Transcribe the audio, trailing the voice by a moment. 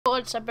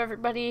What's up,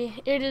 everybody?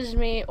 It is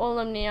me,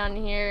 Olam Neon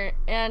here,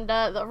 and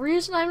the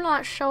reason I'm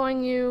not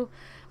showing you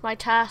my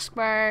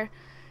taskbar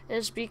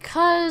is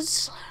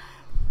because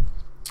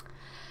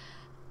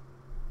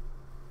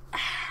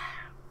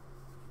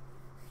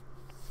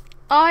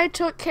I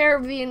took care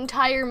of the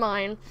entire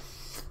mine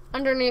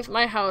underneath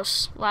my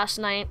house last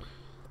night.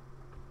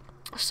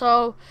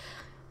 So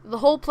the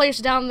whole place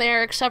down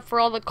there, except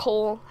for all the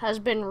coal, has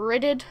been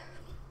ridded.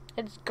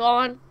 It's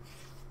gone,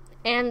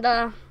 and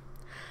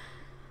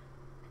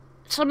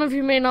some of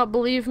you may not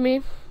believe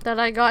me that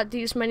I got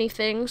these many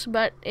things,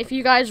 but if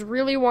you guys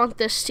really want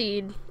this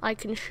seed, I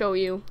can show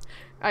you.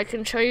 I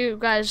can show you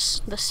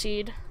guys the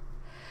seed,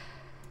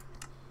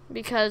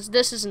 because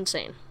this is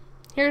insane.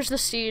 Here's the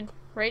seed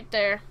right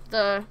there,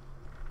 the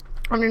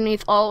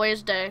underneath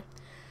Always Day,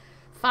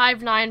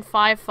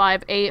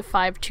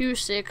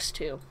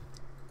 595585262.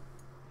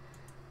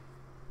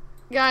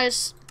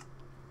 Guys,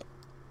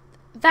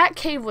 that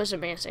cave was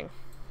amazing.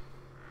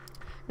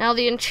 Now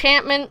the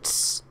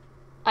enchantments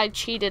I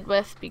cheated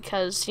with,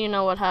 because you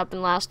know what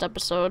happened last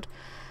episode.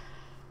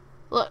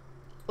 Look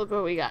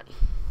what we got.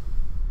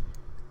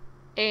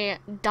 A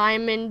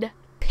diamond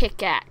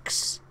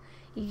pickaxe.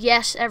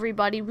 Yes,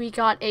 everybody, we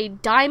got a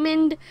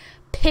diamond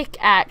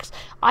pickaxe.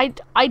 I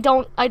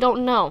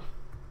don't know.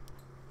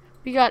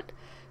 We got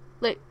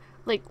like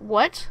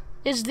what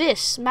is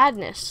this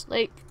madness?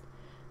 Like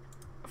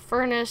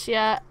furnace,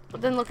 yeah.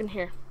 But then look in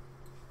here.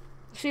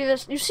 See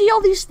this? You see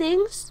all these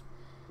things?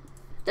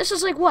 This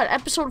is like what,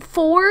 episode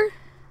 4?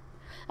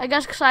 I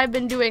guess because I've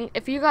been doing,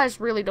 if you guys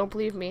really don't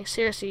believe me,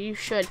 seriously, you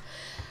should.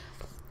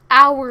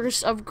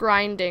 Hours of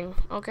grinding,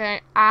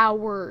 okay?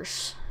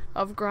 Hours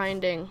of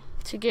grinding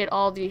to get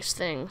all these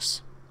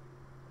things.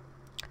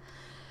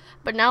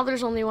 But now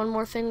there's only one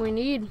more thing we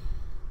need.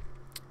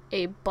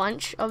 A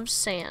bunch of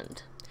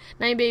sand.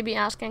 Now you may be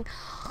asking,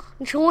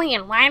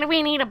 Julian, why do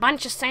we need a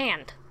bunch of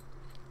sand?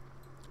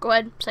 Go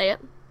ahead, say it.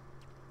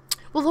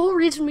 Well, the whole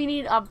reason we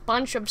need a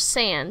bunch of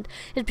sand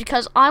is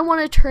because I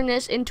want to turn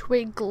this into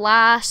a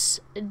glass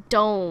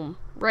dome,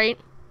 right?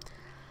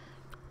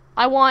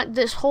 I want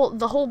the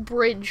whole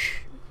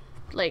bridge,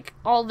 like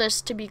all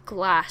this to be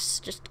glass,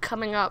 just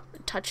coming up,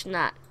 touching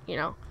that, you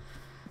know.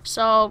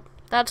 So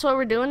that's what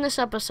we're doing this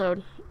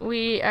episode.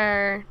 We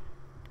are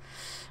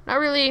not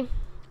really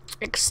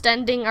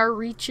extending our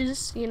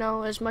reaches, you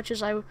know, as much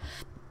as I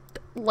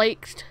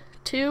liked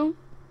to,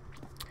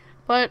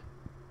 but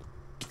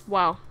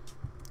wow.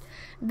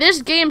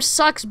 This game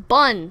sucks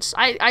buns.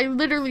 I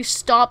literally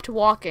stopped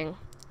walking.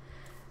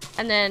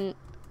 And then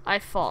I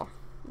fall.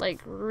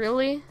 Like,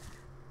 really?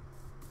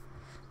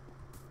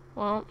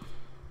 Well,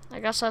 I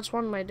guess that's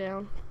one way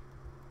down.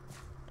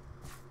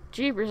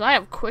 Jeepers, I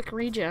have quick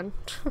regen.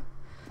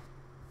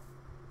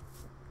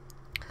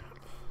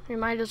 We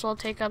might as well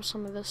take up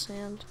some of this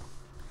sand.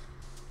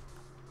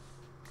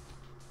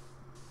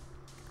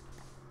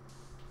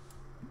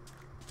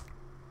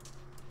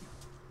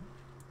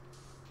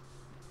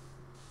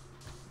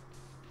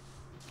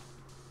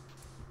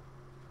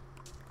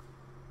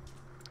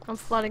 I'm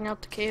flooding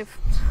out the cave.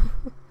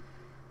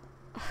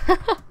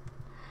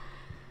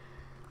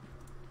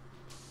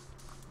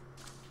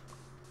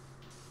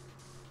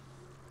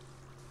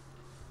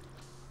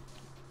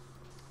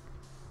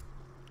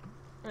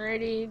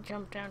 Alrighty,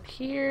 jump down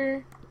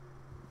here.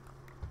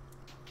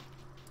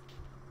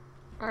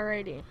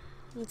 Alrighty,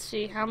 let's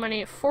see how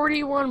many.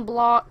 41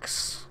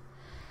 blocks.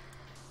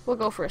 We'll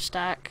go for a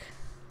stack.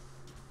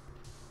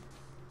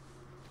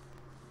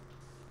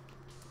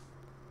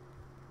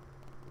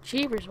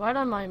 Jeepers, why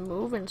am I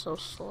moving so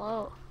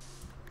slow?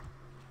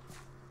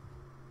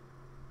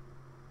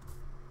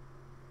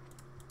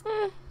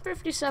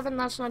 57,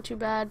 that's not too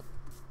bad.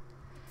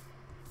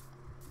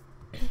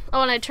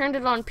 Oh, and I turned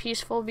it on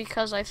peaceful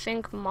because I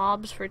think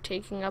mobs were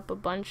taking up a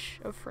bunch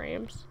of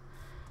frames.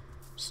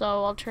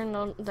 So I'll turn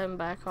them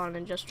back on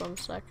in just 1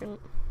 second.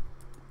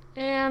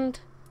 And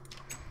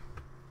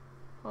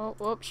oh,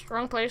 whoops,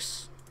 wrong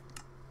place.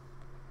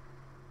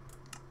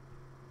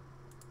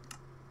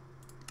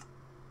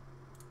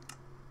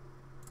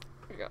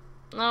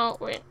 No,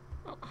 wait.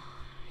 Oh,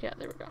 yeah,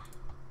 there we go.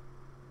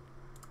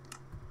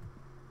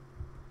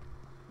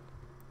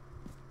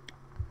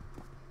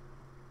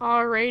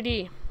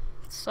 Alrighty.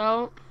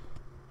 So.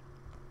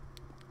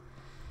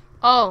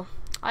 Oh,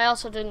 I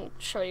also didn't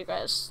show you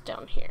guys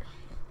down here.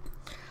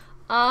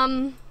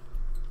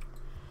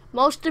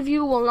 Most of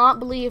you will not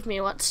believe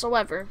me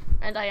whatsoever,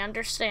 and I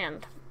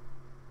understand.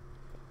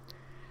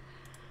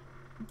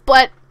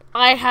 But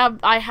I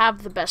have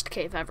the best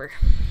cave ever.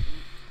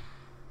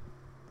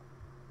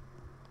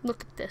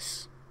 Look at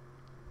this.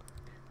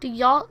 Do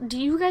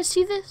you guys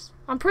see this?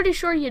 I'm pretty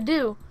sure you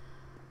do.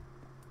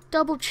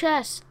 Double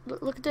chest.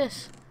 Look at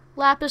this.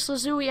 Lapis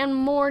lazuli and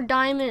more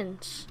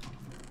diamonds.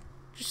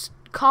 Just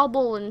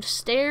cobble and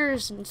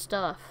stairs and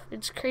stuff.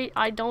 It's crazy.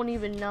 I don't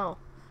even know.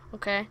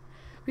 Okay?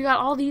 We got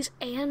all these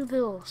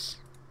anvils.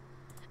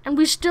 And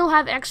we still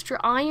have extra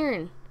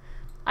iron.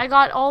 I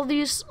got all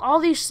these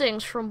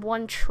things from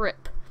one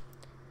trip.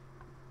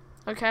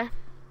 Okay?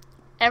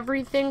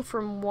 Everything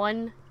from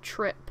one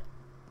trip.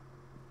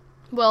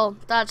 Well,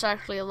 that's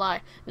actually a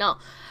lie. No,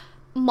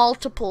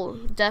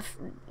 multiples,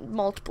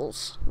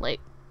 like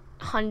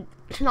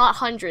not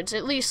hundreds,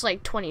 at least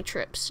like 20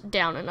 trips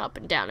down and up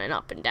and down and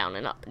up and down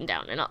and up and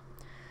down and up.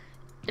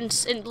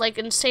 Like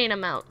insane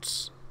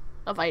amounts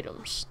of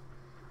items.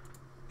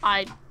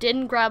 I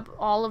didn't grab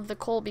all of the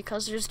coal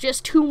because there's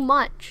just too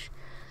much.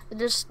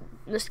 This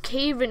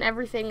cave and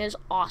everything is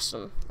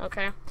awesome,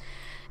 okay?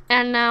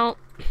 And now,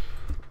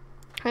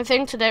 I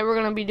think today we're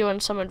gonna be doing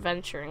some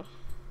adventuring.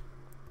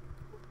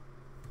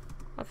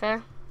 Okay?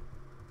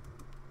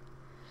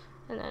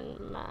 And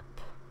then map.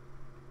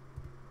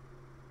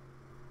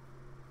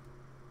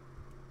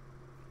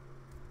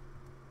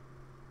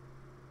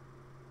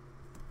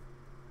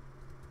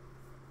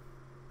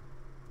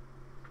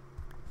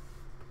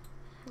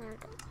 There we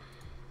go.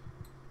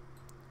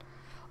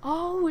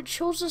 Oh, it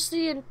shows us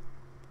the...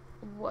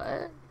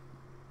 What?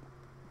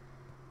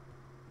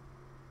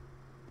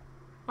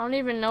 I don't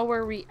even know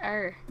where we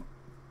are.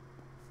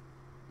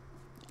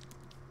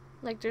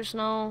 Like, there's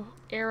no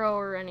arrow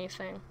or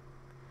anything.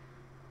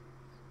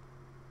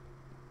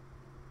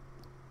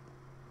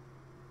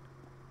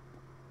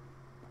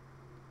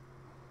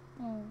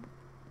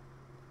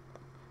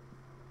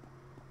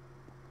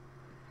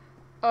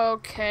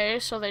 Okay,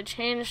 so they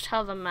changed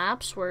how the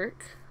maps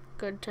work.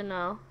 Good to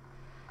know.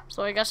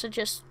 So I guess it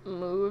just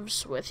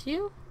moves with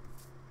you?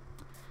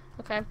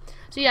 Okay.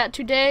 So yeah,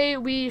 today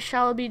we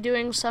shall be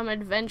doing some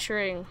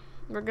adventuring.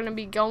 We're gonna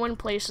be going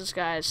places,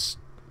 guys.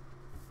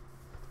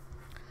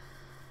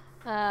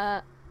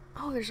 Oh,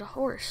 there's a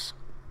horse.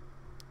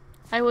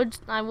 I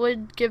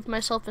would give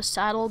myself a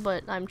saddle,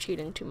 but I'm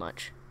cheating too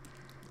much.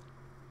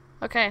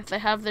 Okay, they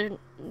have the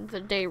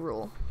day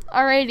rule.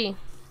 Alrighty.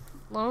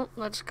 Well,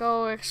 let's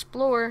go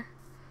explore.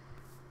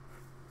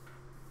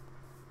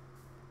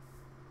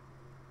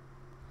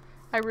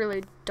 I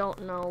really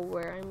don't know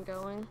where I'm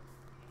going.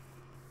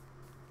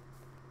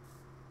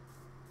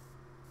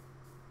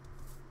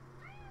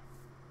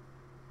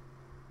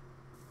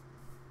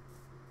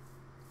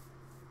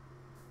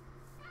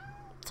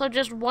 So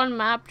just one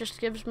map just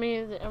gives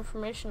me the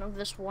information of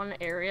this one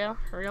area?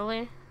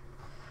 Really?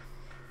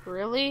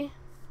 Really?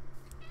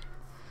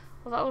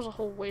 Well, that was a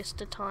whole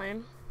waste of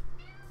time.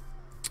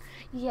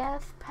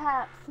 Yes,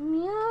 Pat.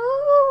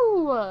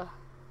 Meow!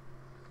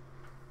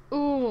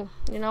 Ooh,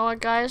 you know what,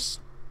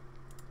 guys?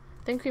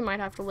 I think we might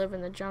have to live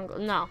in the jungle.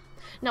 No.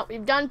 No,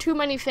 we've done too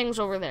many things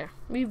over there.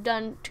 We've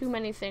done too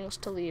many things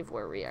to leave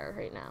where we are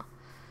right now.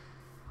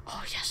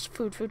 Oh, yes.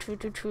 Food, food,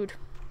 food, food, food.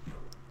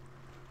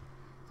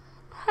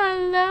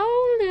 Hello,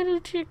 little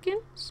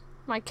chickens.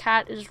 My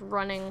cat is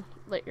running.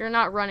 Like, you're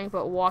not running,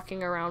 but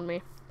walking around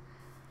me.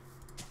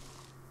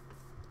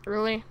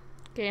 Really?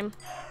 Game?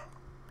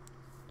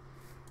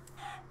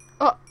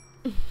 Oh.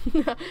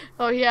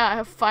 Oh, yeah, I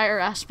have fire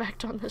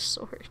aspect on this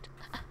sword.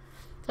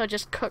 So it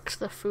just cooks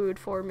the food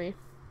for me.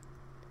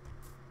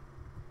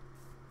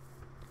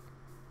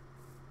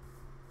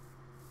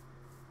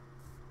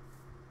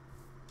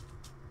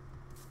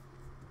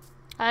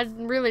 I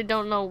really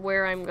don't know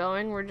where I'm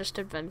going. We're just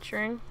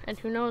adventuring. And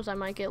who knows, I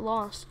might get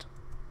lost.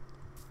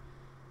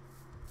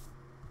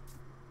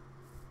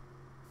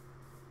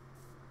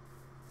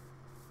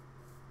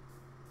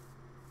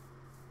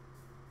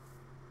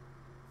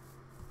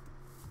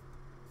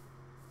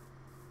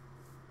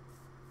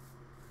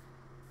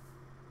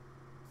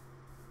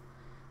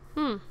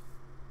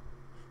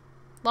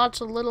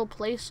 Lots of little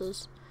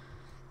places.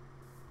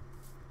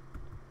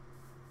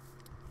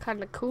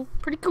 Kinda cool.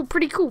 Pretty cool,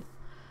 pretty cool.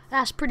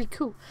 That's pretty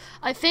cool.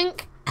 I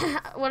think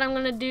what I'm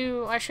gonna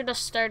do, I should have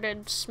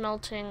started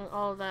smelting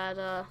all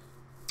that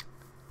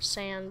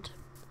sand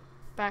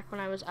back when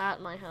I was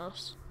at my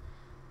house.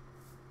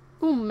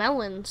 Ooh,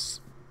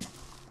 melons.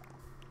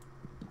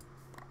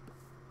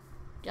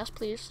 Yes,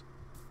 please.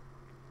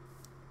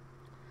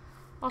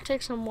 I'll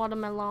take some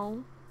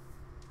watermelon.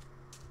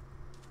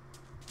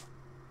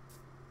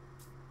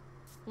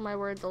 Oh my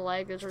word, the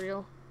lag is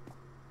real.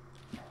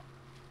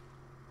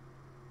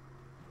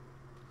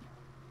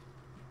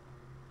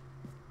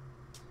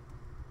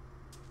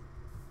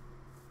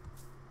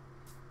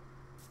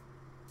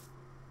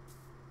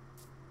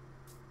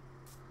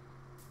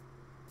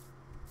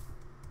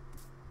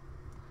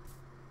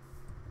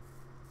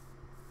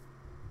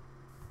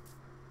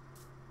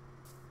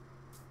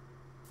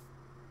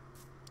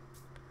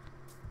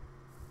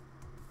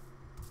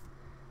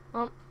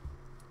 Oh,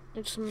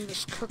 need some of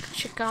this cooked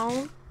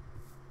chicken.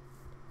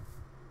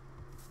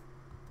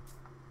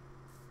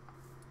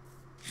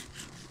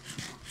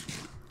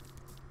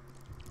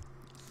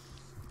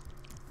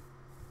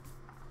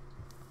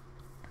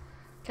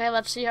 Okay,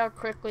 let's see how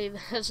quickly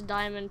this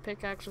diamond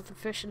pickaxe with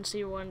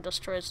efficiency 1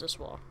 destroys this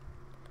wall.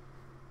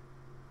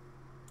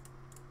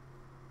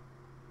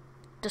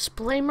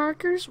 Display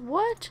markers?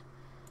 What?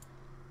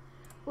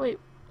 Wait,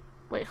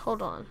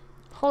 hold on.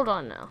 Hold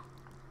on now.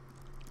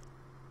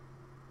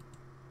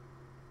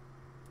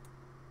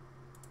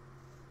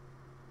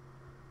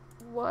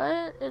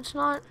 What? It's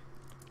not...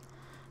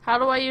 How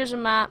do I use a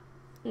map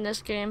in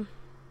this game?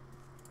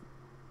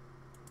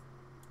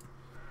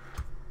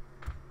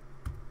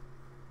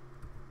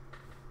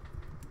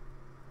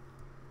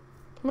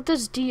 What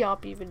does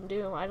D-op even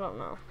do? I don't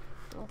know.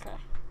 Okay.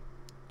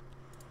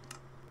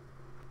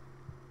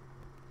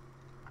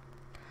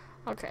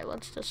 Okay,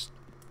 let's just...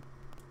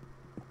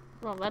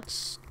 Well,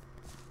 that's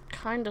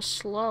kind of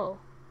slow,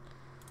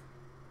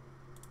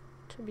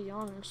 to be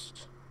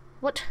honest.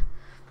 What?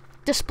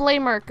 Display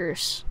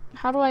markers.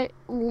 How do I...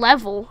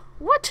 Level?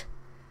 What?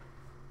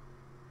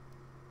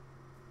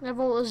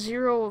 Level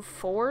 0 of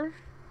 4?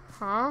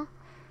 Huh?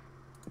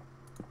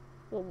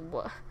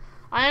 Well,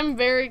 I am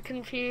very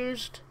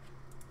confused.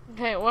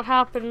 Okay, what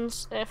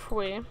happens if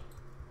we...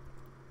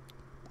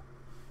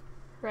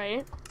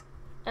 Right?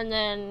 And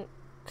then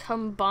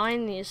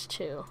combine these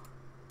two.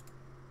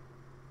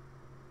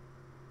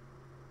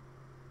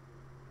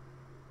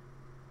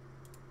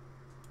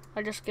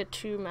 I just get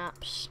 2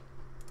 maps.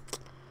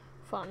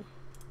 Fun.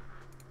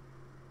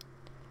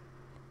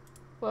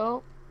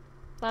 Well,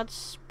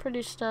 that's pretty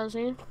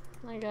snazzy,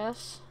 I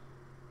guess.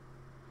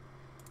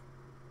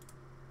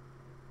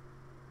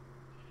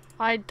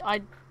 I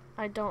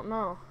don't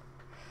know.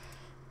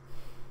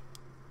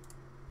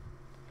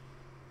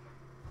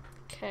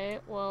 Okay,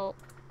 well,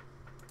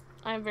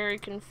 I'm very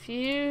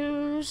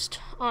confused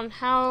on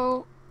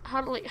how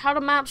do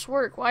maps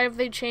work? Why have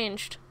they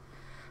changed?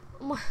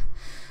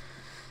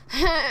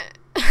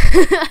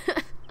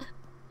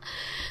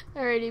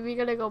 Alrighty, we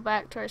gotta go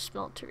back to our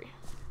smeltery.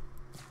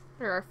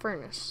 Or our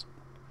furnace.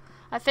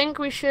 I think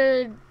we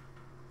should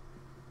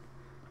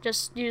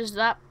just use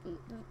that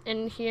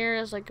in here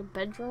as like a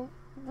bedroom.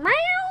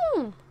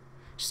 Meow!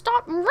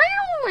 Stop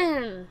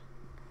meowing!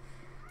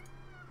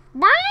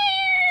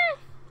 Meow!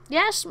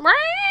 Yes, meow!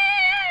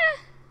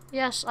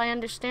 Yes, I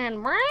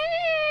understand.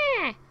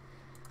 Meow!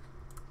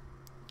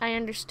 I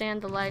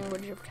understand the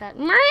language of cat.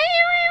 Meow!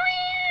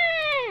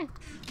 Meow!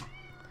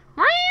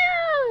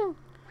 Meow!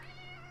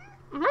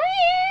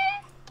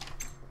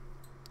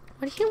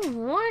 What do you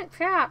want,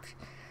 Chaps?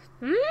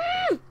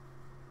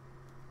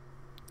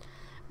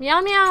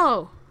 Meow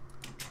meow!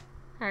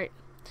 Alright.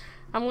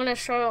 I'm gonna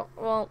show,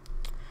 well,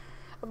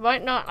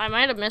 I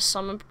might have missed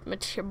some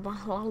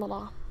materialis.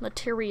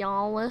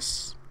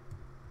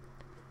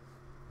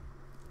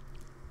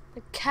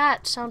 The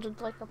cat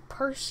sounded like a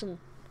person.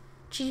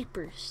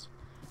 Jeepers.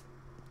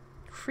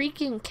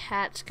 Freaking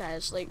cats,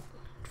 guys. Like,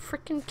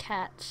 freaking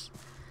cats.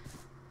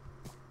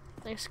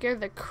 They scare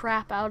the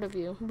crap out of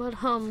you. But,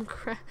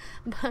 crash.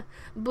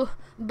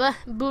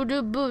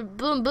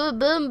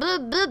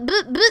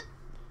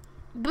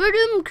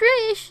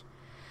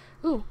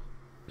 Ooh.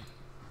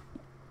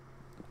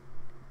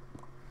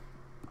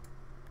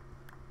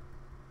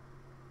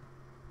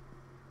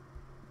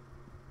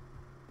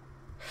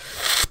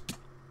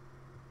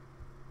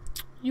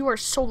 You are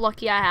so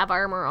lucky I have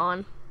armor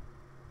on.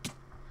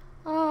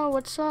 Oh,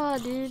 what's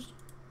up, dude?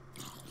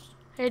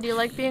 Hey, do you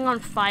like being on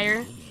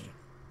fire?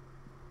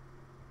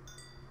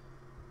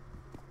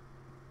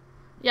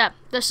 Yeah,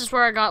 this is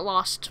where I got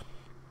lost.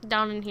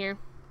 Down in here.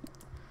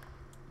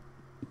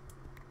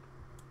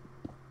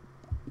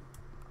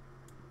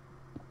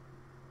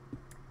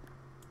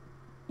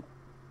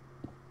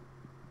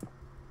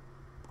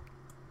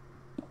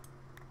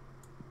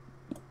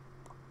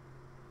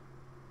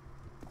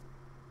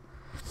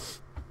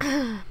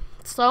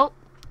 So,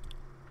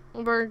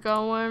 we're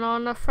going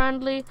on a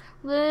friendly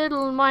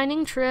little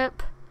mining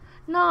trip.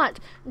 Not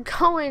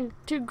going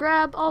to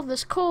grab all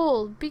this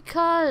coal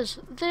because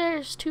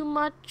there's too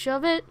much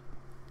of it.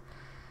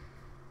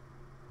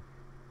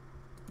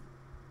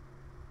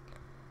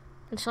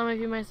 And some of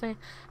you might think,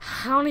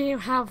 how do you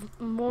have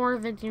more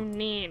than you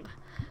need?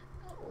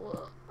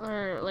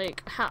 Or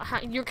like,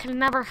 how you can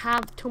never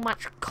have too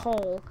much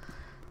coal.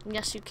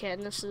 Yes, you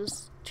can. This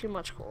is too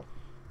much coal.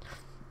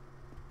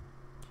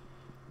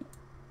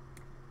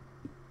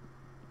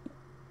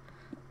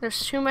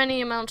 There's too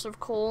many amounts of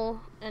coal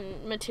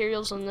and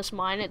materials in this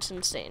mine, it's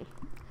insane.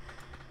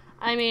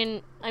 I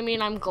mean,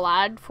 I'm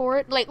glad for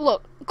it. Like,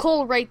 look,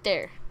 coal right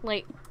there.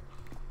 Like,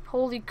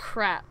 holy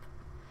crap.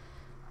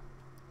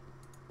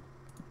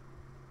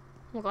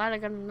 I'm glad I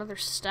got another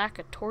stack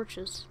of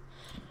torches.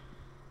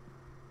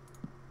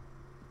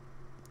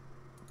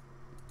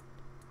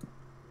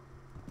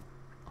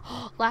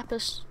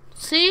 Lapis.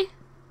 See?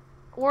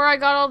 Where I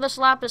got all this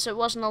lapis, it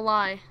wasn't a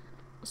lie.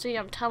 See,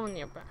 I'm telling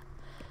you, bro.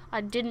 I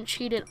didn't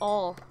cheat at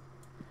all.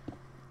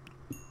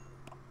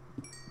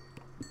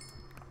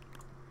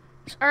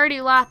 It's already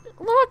lapis.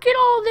 Look at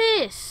all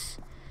this!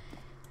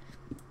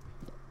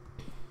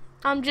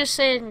 I'm just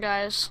saying,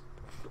 guys.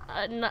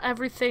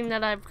 Everything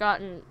that I've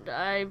gotten,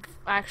 I've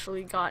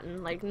actually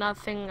gotten. Like,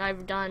 nothing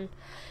I've done,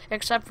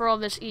 except for all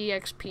this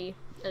EXP,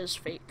 is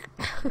fake.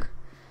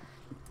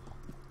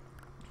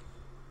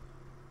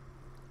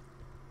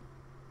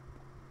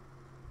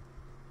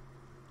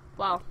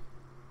 Wow.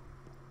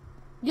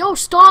 Yo,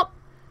 stop!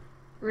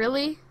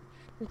 Really?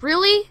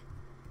 Really?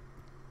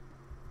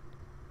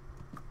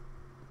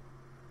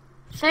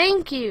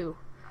 Thank you!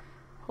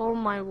 Oh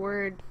my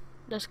word.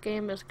 This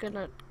game is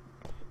gonna...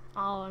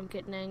 Oh, I'm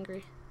getting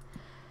angry.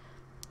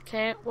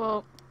 Okay,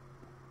 well...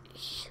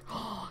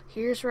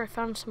 here's where I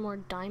found some more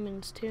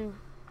diamonds, too.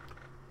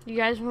 You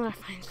guys want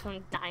to find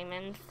some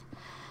diamonds?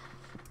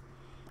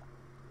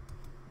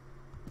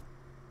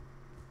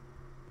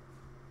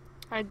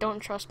 I don't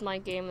trust my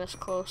game this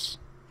close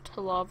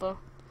to lava.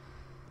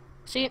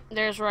 See,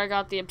 there's where I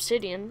got the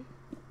obsidian.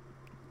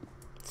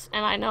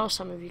 And I know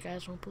some of you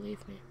guys won't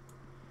believe me.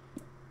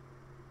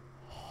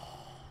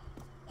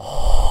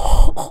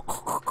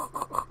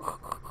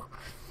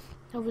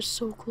 That was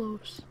so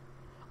close.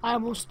 I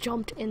almost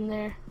jumped in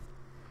there.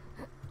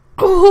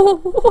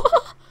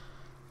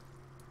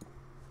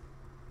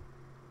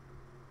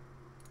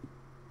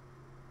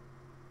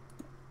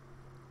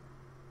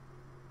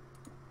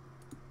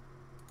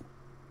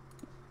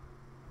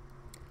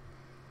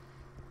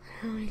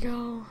 Here we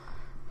go.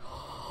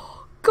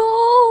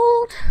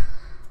 Gold!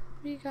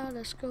 We got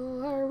a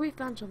score, we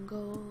found some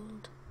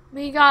gold.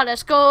 We got a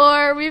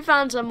score, we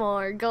found some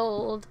more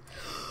gold.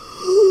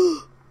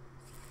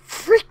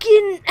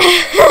 Freaking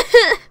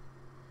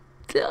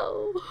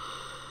no.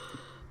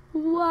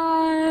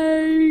 Why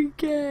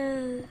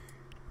again?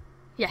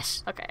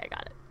 Yes, okay, I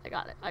got it. I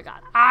got it. I got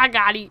it. I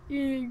got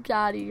him.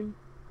 Got him.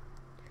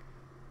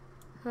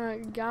 I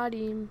got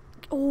him.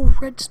 Oh,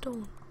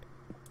 redstone.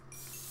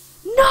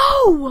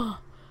 No!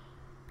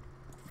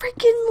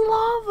 Freaking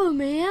lava,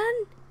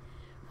 man!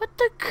 What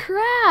the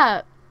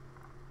crap?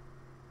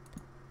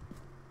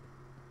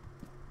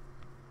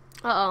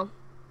 Uh-oh.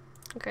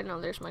 Okay,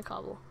 no, there's my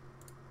cobble.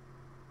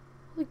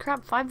 Holy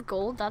crap, 5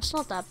 gold? That's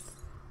not that...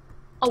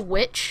 A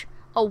witch?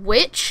 A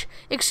witch?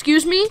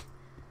 Excuse me?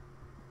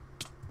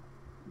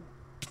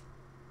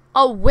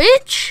 A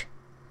witch?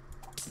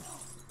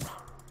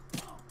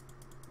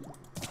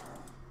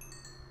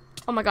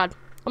 Oh my god.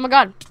 Oh my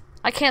god.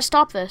 I can't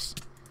stop this.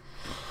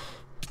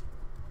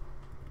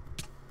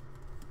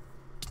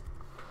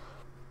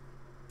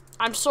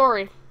 I'm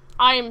sorry.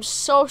 I am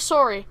so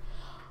sorry.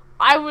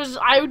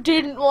 I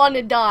didn't want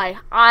to die.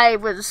 I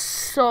was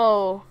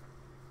so...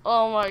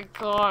 Oh my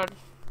god.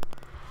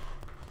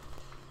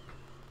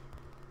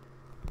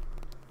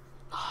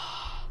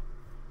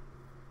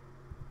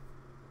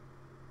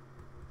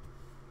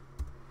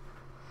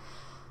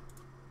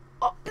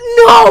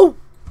 No!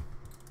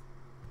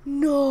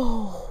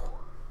 No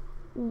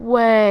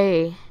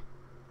way.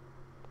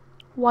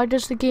 Why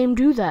does the game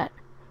do that?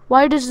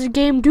 Why does the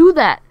game do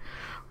that?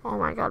 Oh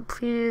my god,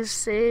 please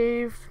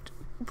saved.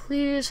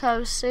 Please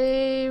have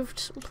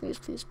saved. Please,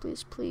 please,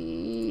 please,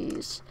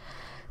 please.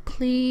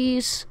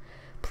 Please.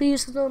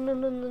 Please. No, no,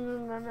 no, no,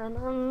 no, no,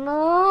 no,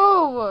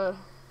 no.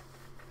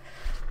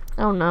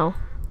 Oh no.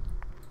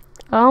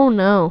 Oh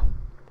no.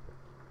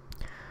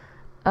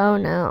 Oh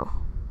no.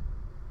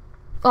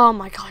 Oh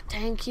my god,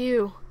 thank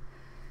you.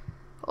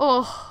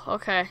 Oh,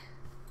 okay.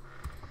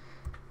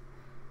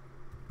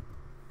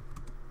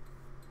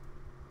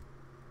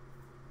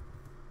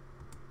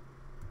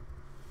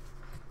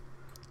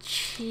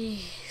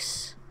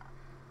 Jeez.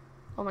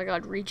 Oh my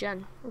god,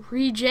 regen.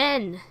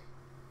 Regen!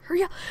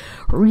 Hurry up!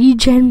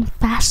 Regen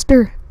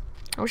faster!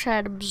 I wish I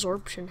had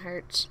absorption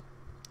hearts.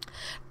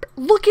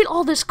 Look at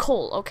all this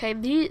coal, okay?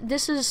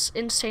 This is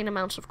insane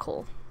amounts of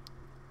coal.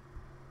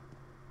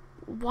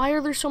 Why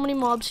are there so many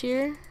mobs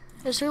here?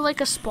 Is there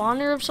like a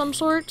spawner of some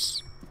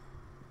sorts?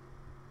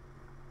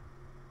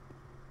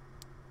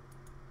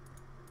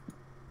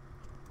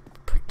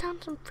 Put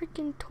down some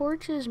freaking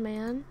torches,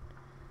 man.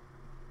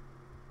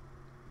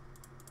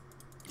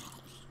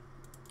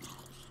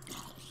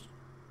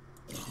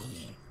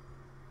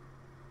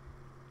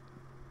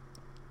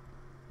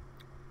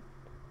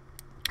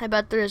 I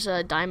bet there's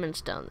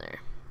diamonds down there.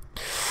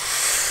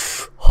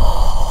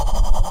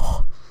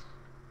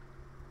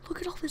 Look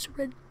at all this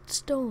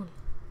redstone.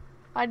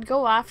 I'd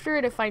go after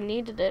it if I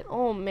needed it.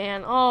 Oh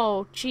man,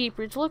 oh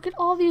jeepers. Look at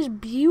all these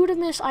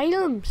beautimous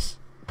items.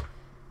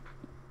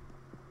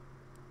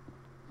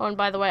 Oh, and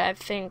by the way, I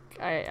think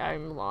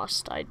I'm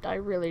lost. I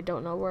really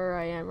don't know where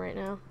I am right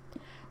now.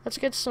 Let's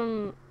get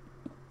some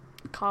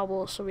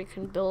cobble so we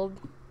can build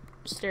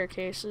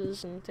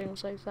staircases and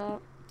things like that.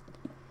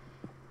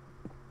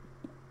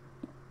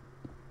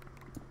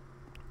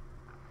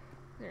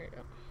 There you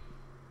go.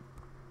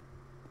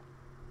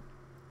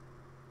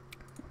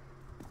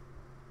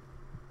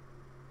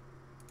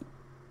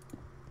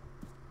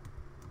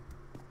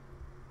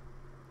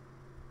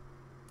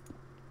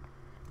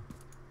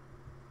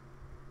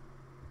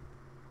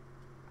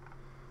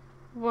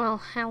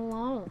 Well,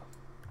 hello.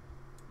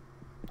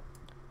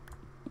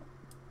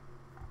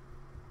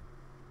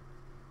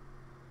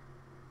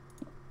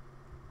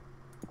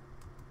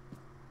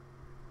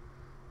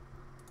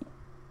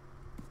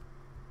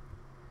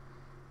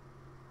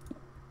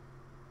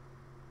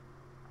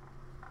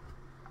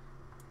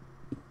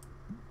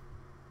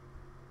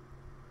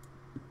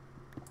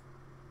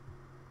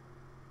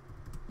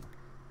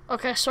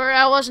 Okay, sorry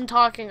I wasn't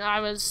talking. I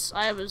was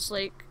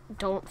like,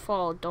 don't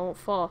fall, don't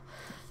fall.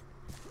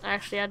 I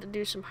actually had to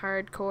do some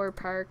hardcore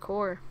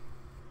parkour.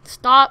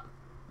 Stop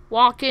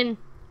walking,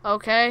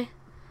 okay?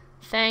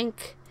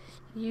 Thank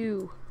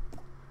you.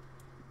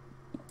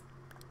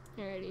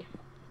 Alrighty,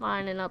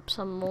 mining up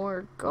some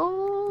more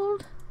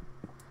gold.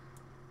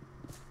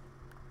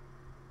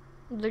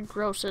 the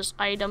grossest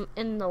item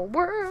in the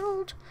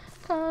world,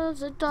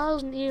 'cause it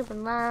doesn't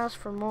even last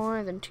for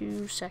more than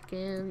 2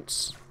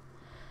 seconds.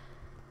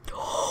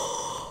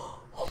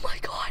 Oh my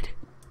god!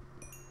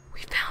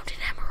 We found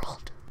an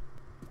emerald!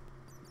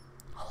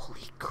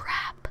 Holy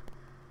crap!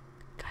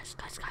 Guys,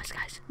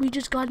 we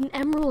just got an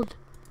emerald!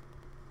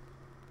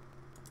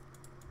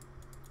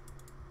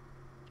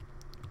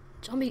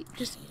 Zombie,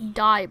 just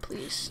die,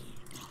 please.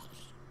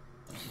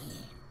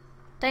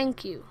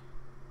 Thank you.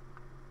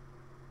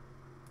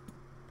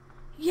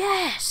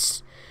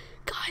 Yes!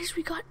 Guys,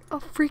 we got a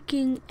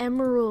freaking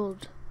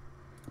emerald.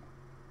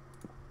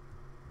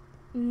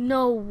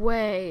 No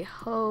way,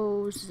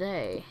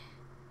 Jose.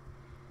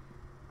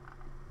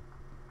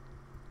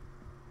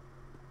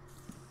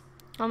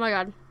 Oh my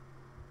god.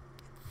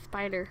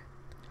 Spider.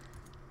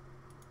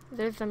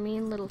 There's a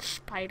mean little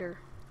spider.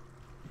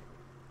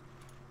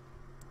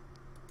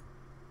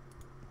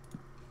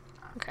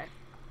 Okay.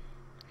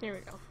 Here we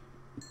go.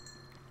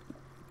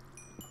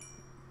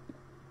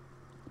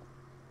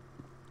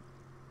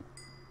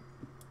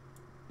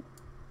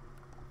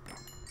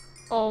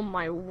 Oh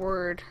my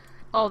word.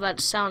 Oh,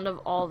 that sound of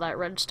all that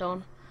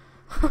redstone.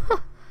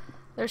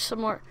 There's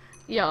some more.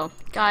 Yo,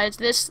 guys,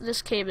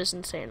 this cave is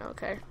insane,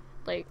 okay?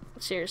 Like,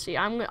 seriously,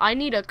 I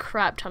need a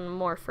crap ton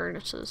more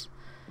furnaces.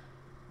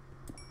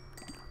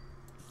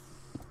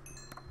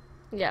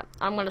 Yeah,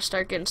 I'm gonna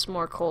start getting some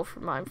more coal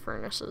for my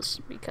furnaces,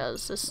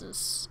 because this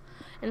is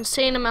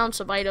insane amounts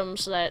of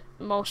items that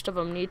most of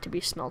them need to be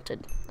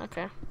smelted.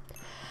 Okay.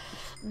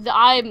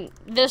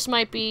 This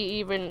might be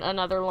even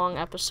another long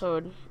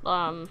episode,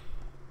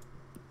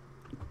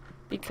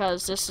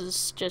 because this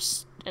is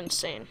just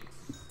insane.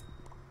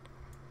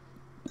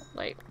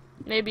 Like,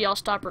 maybe I'll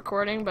stop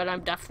recording, but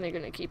I'm definitely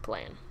gonna keep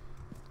playing.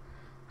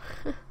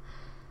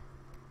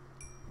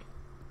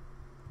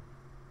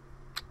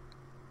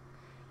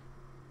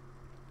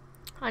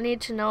 I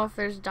need to know if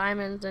there's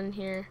diamonds in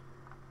here.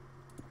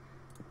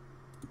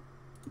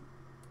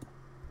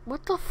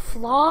 What the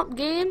flop,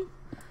 game?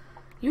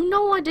 You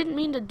know I didn't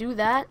mean to do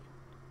that.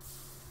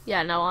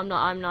 Yeah, no,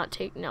 I'm not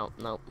taking,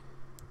 nope.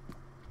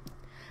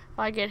 If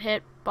I get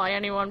hit by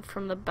anyone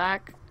from the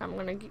back, I'm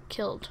gonna get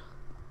killed.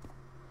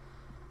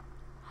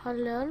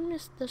 Hello,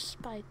 Mr.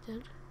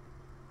 Spider.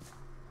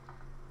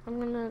 I'm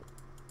gonna...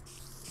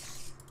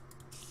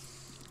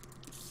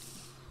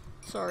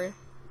 Sorry.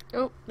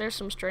 Oh, there's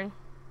some string.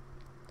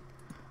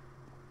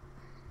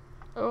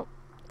 Oh,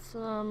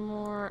 some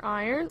more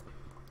iron.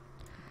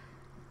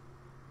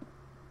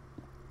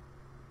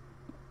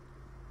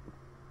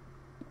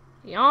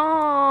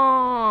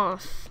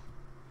 Yes!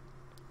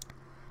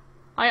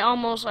 I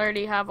almost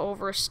already have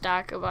over a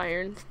stack of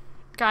iron.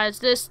 Guys,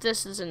 this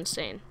is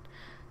insane.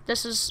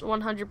 This is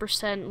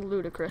 100%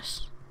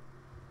 ludicrous.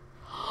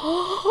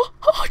 Oh,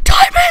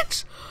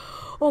 diamonds!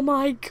 Oh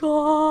my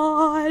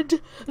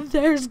god!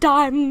 There's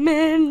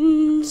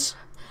diamonds!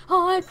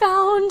 I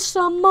found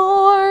some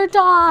more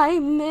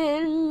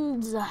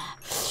diamonds.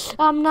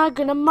 I'm not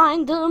gonna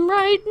mine them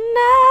right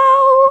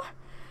now,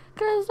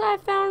 'cause I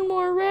found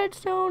more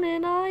redstone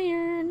and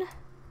iron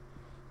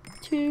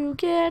to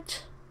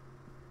get.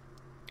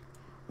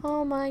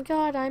 Oh my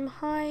god, I'm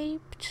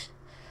hyped.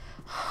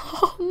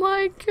 Oh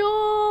my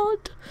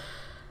god.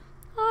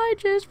 I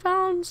just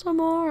found some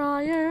more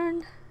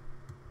iron.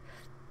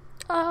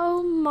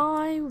 Oh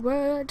my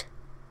word.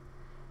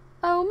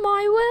 Oh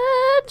my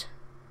word.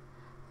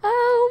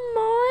 Oh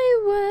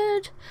my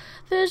word.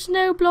 There's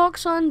no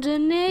blocks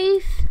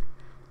underneath.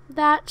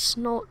 That's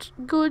not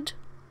good.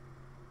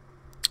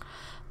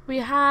 We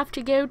have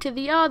to go to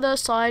the other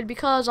side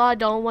because I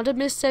don't want to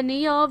miss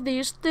any of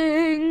these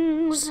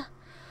things.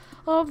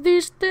 Called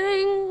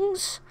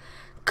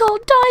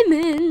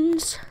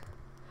diamonds.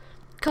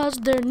 'Cause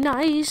they're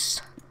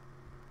nice.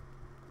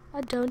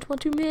 I don't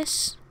want to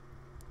miss.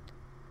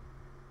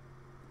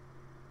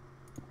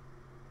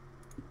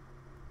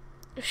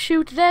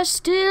 Shoot, there's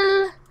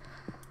still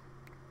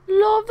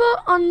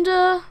lava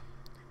underneath.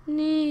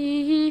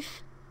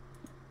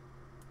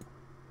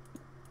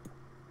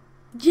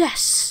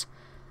 Yes.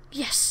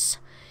 Yes.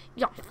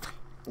 Yeah.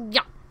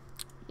 Yeah.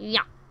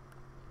 Yeah.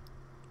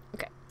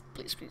 Okay.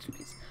 Please.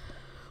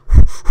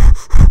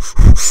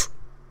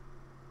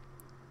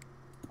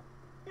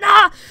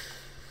 Nah!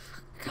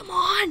 Come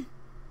on.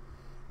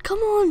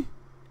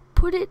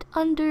 Put it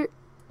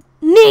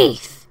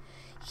underneath.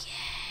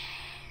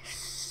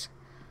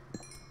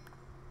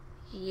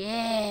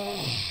 Yes.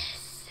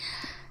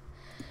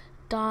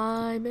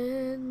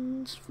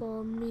 Diamonds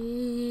for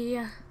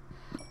me.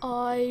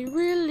 I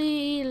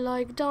really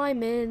like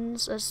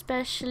diamonds,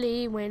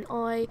 especially when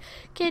I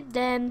get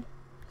them,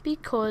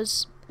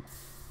 because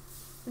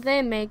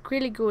they make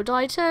really good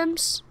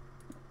items.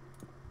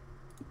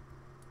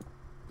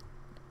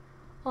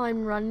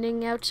 I'm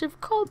running out of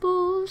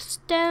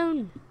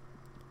cobblestone.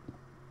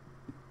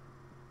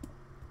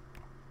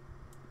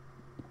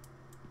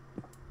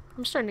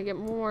 I'm starting to get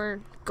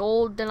more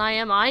gold than I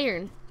am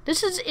iron.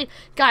 This is it.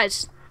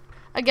 Guys,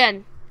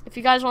 again, if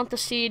you guys want the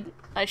seed,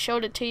 I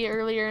showed it to you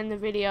earlier in the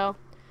video.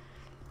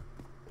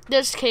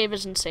 This cave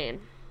is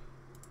insane.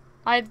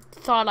 I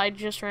thought I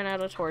just ran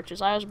out of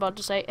torches. I was about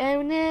to say,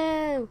 oh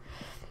no!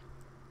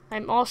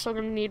 I'm also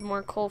going to need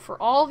more coal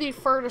for all the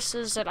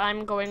furnaces that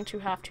I'm going to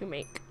have to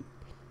make.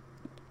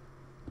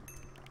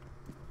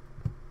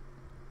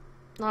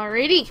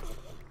 Alrighty.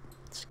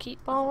 Let's keep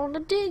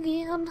on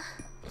digging.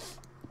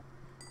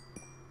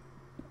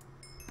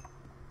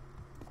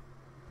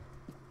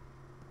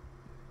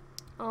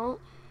 Oh,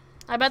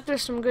 I bet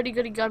there's some goody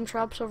gun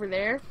traps over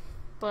there,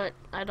 but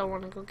I don't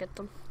want to go get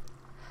them.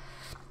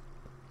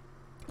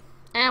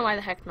 And why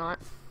the heck not?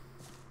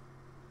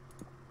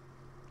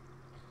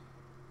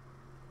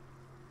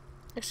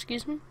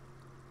 Excuse me?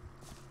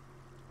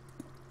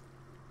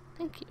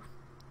 Thank you.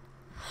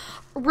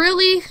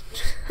 Really?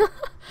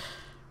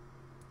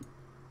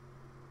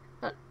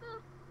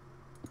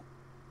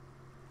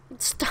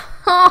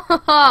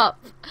 Stop!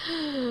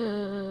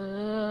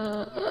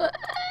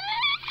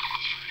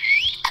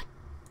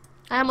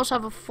 I almost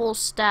have a full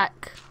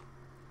stack.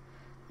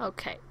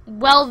 Okay.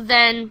 Well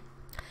then,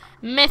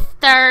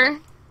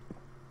 Mr.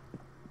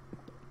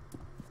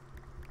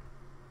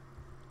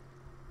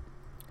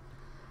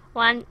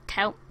 One,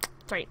 two,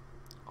 three.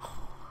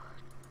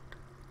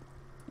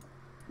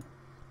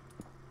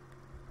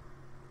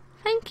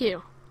 Thank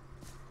you.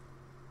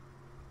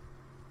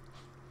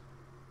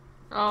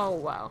 Oh,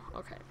 wow.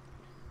 Okay.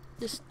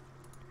 Just.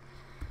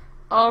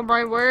 Oh,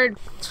 my word.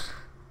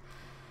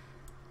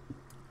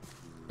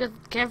 Just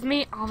give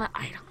me all the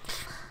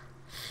items.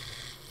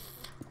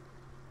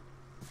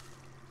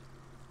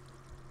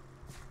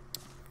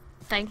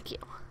 Thank you.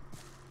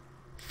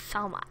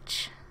 So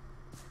much.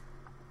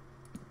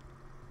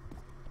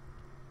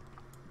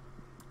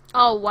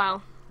 Oh,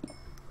 wow.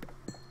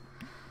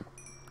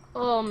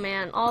 Oh,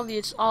 man. All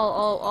these.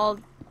 All.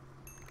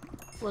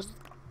 Was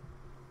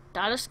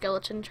that a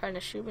skeleton trying to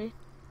shoot me?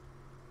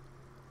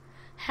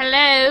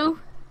 Hello?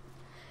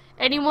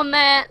 Anyone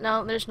there?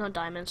 No, there's no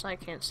diamonds. I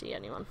can't see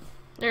anyone.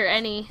 There are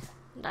any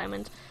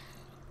diamonds.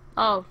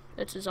 Oh,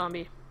 it's a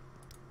zombie.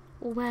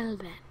 Well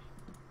then.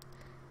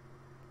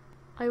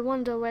 I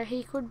wonder where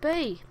he could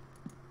be.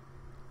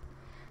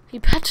 He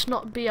better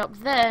not be up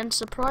there and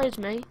surprise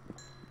me.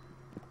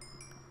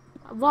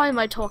 Why am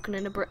I talking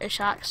in a British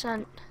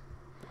accent?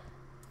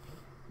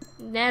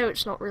 No,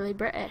 it's not really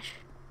British.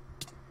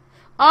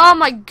 Oh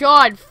my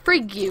god,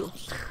 frig you.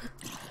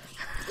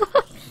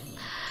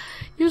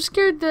 You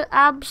scared the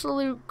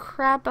absolute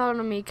crap out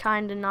of me,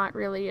 kinda, not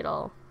really at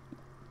all.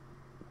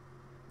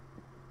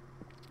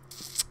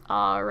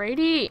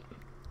 Alrighty.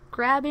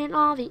 Grabbing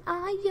all the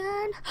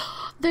iron.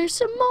 There's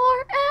some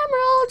more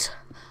emeralds.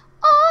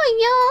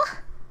 Oh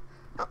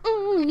yeah.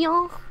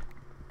 Yeah.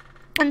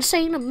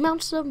 Insane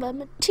amounts of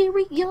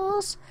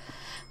materials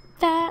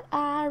that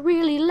I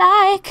really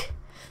like.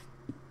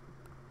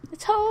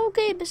 This whole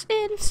game is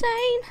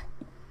insane.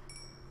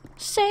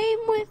 Same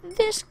with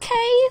this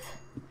cave.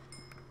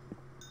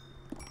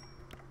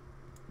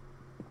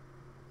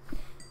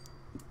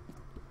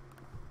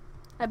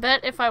 I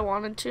bet if I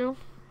wanted to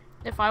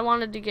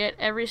get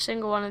every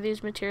single one of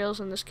these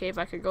materials in this cave,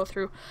 I could go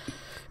through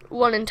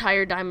one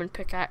entire diamond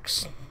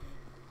pickaxe.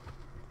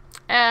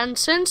 And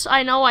since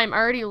I know I'm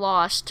already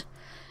lost,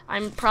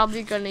 I'm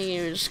probably gonna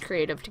use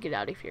creative to get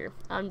out of here.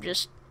 I'm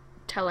just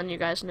telling you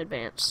guys in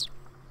advance.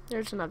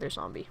 There's another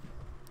zombie.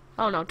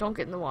 Oh no, don't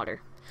get in the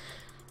water.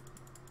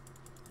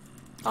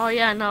 Oh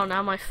yeah, no,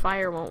 now my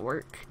fire won't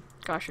work.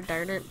 Gosh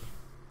darn it.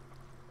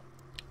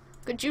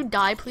 Could you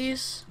die,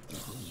 please?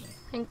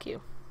 Thank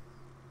you.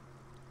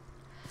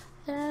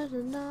 There's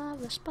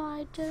another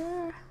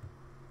spider.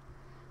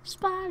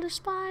 Spider,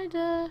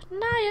 spider,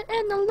 now you're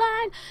in the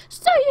line,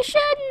 so you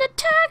shouldn't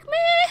attack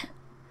me!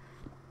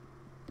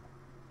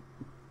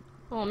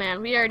 Oh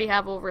man, we already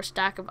have over a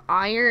stack of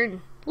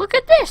iron. Look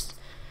at this!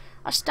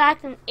 A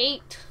stack of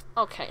 8.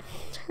 Okay.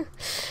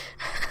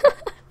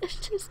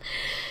 It's just...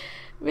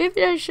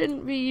 Maybe I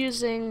shouldn't be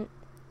using...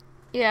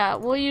 Yeah,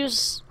 we'll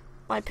use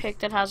my pick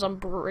that has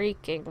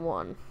Unbreaking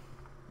 1.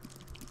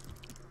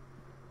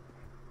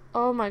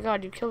 Oh my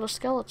god, you killed a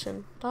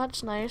skeleton.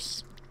 That's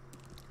nice.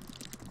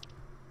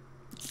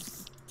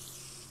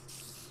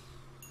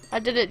 I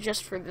did it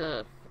just for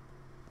the...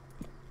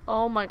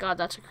 Oh my god,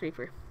 that's a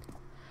creeper.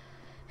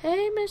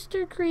 Hey,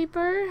 Mr.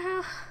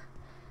 Creeper.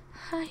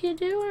 How you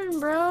doing,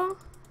 bro?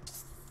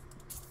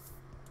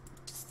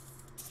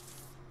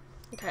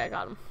 Okay, I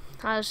got him.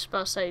 I was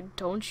supposed to say,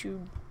 don't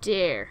you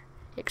dare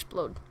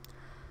explode.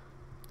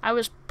 I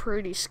was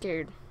pretty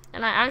scared.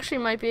 And I actually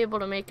might be able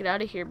to make it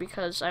out of here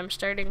because I'm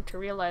starting to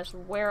realize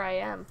where I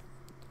am.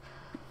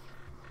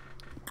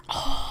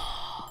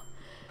 Oh,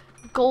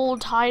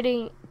 gold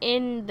hiding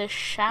in the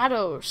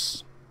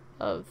shadows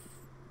of...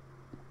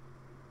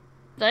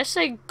 Did I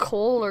say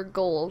coal or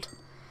gold?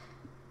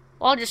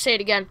 Well, I'll just say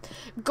it again.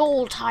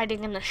 Gold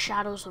hiding in the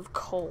shadows of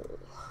coal.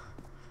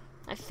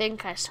 I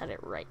think I said it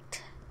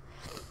right.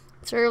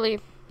 It's early.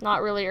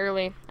 Not really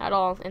early at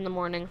all in the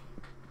morning.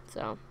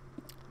 So...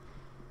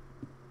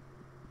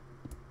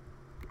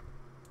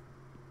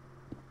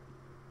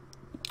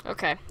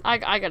 Okay, I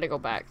gotta go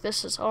back.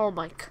 This is, oh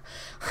my,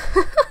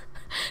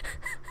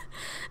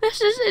 this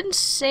This is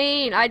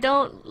insane. I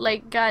don't,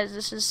 like, guys,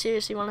 this is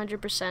seriously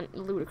 100%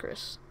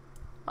 ludicrous.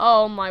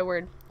 Oh, my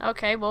word.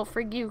 Okay, well,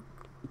 frig you.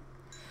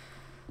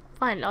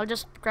 Fine, I'll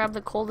just grab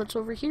the coal that's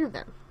over here,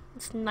 then.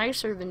 It's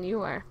nicer than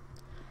you are.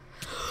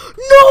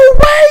 No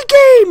way,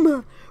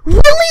 game!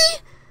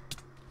 Really?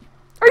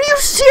 Are you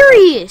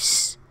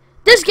serious?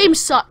 This game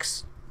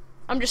sucks.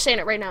 I'm just saying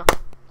it right now.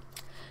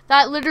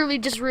 That literally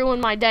just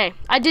ruined my day.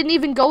 I didn't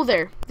even go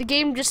there. The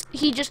game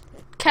he just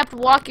kept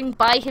walking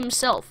by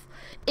himself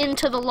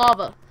into the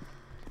lava.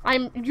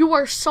 You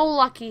are so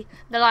lucky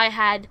that I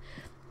had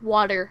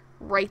water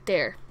right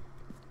there.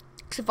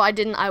 'Cause if I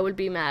didn't, I would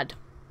be mad.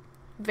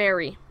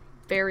 Very,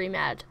 very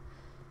mad.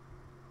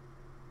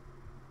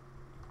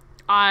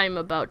 I'm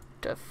about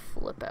to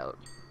flip out.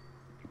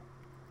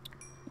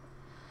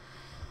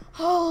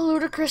 Oh,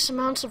 ludicrous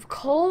amounts of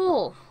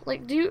coal.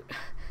 Like, do you...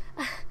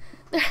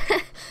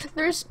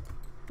 There's...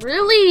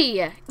 Really?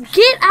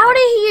 Get out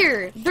of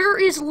here! There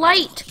is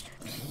light!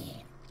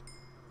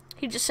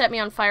 He just set me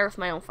on fire with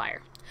my own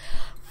fire.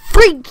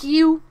 Freak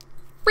you!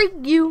 Freak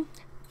you!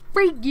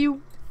 Freak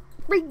you!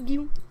 Freak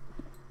you!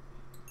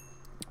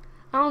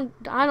 I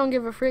don't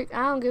give a frick.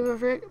 I don't give a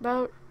frick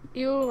about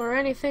you or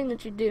anything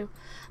that you do.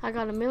 I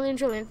got a million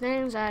trillion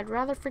things I'd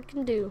rather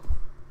freaking do.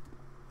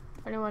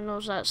 If anyone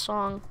knows that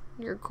song,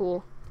 you're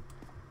cool.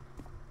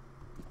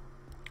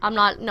 I'm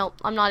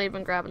not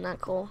even grabbing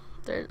that coal.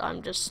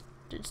 I'm just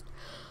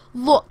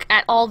look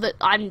at all that.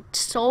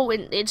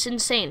 It's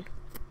insane.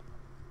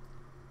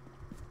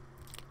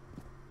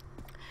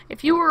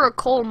 If you were a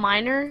coal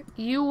miner,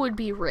 you would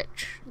be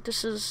rich.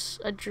 This is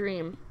a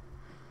dream.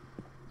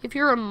 If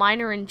you're a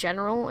miner in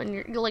general and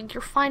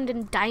you're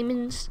finding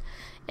diamonds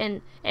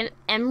and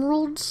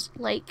emeralds,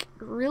 like,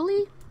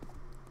 really?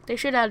 They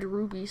should add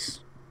rubies.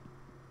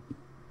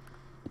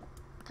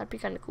 That'd be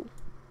kind of cool.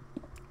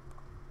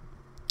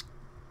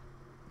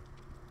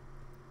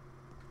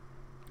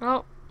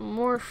 Oh,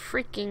 more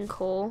freaking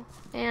coal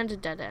and a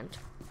dead end.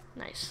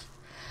 Nice.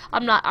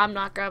 I'm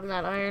not grabbing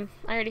that iron.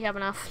 I already have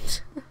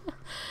enough.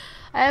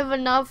 I have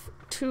enough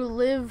to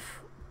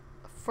live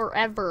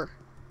forever.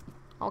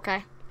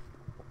 Okay.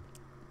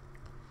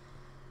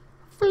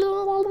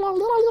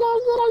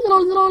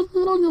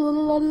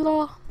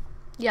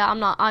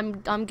 Yeah,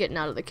 I'm getting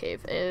out of the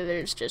cave.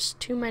 There's just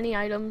too many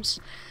items.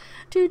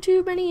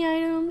 Too many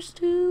items.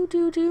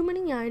 Too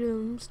many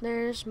items.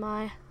 There's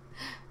my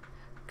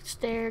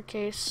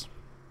staircase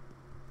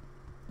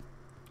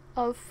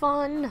of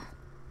fun.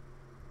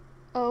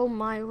 Oh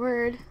my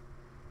word.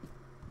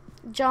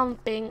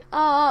 Jumping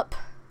up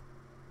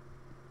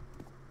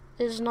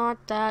is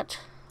not that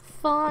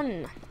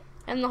fun.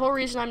 And the whole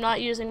reason I'm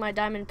not using my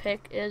diamond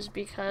pick is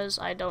because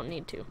I don't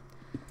need to.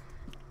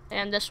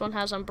 And this one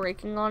has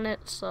unbreaking on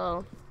it,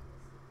 so...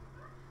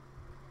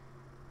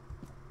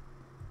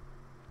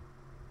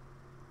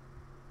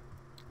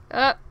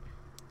 Up.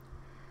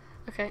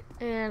 Okay,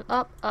 and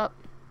up,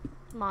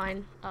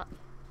 mine, up.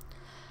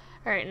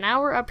 Alright, now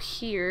we're up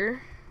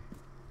here.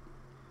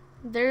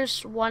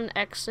 There's one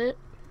exit.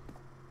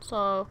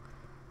 So...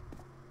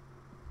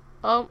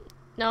 Oh,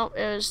 no,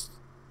 it was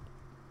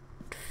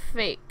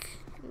fake.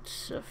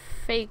 It's a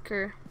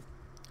faker.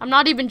 I'm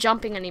not even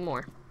jumping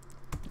anymore.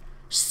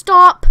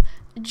 Stop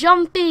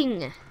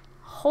jumping!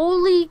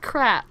 Holy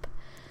crap.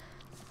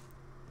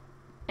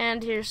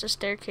 And here's the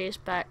staircase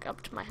back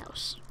up to my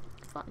house.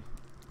 Fun.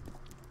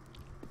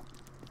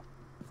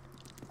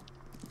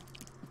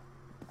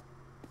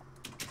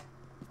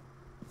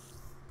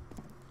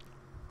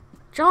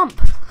 Jump!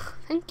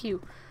 Thank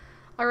you.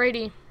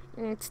 Alrighty.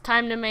 It's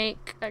time to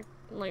make,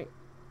 like,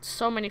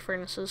 so many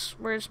furnaces.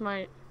 Where's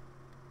my...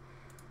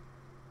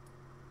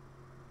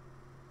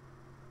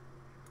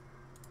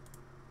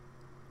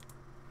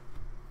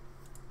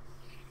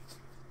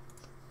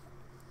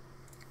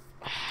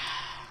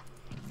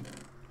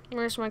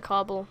 Where's my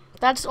cobble?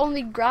 That's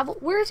only gravel.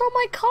 Where's all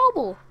my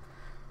cobble?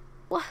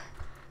 What?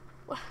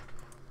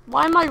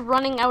 Why am I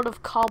running out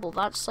of cobble?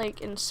 That's, like,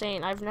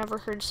 insane. I've never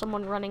heard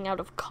someone running out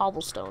of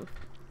cobblestone.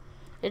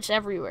 It's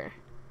everywhere.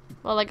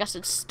 Well, I guess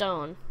it's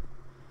stone.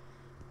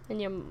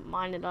 And you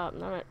mine it up,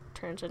 and then it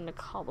turns into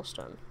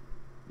cobblestone.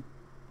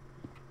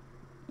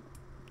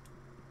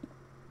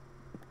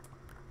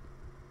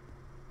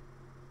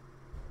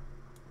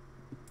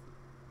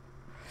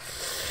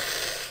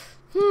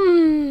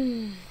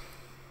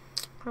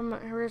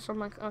 Where's all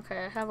my...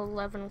 Okay, I have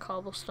 11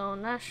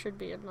 cobblestone. That should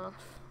be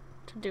enough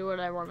to do what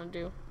I want to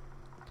do.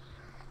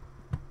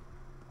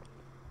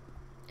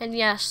 And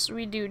yes,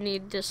 we do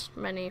need this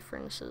many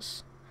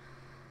furnaces.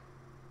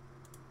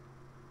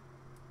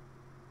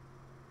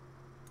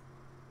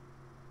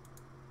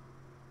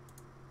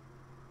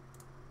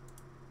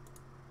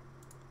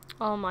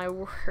 Oh my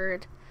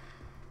word.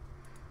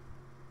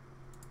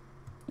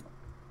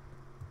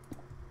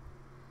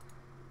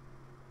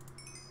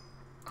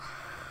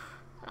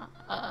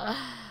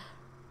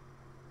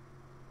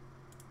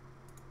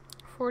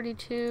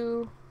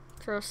 42,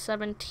 throw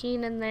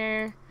 17 in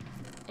there,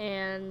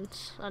 and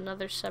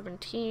another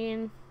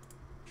 17.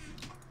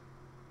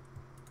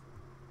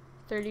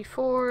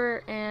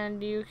 34,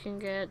 and you can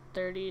get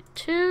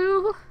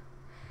 32.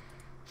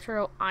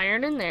 Throw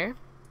iron in there.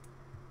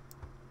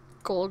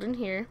 Gold in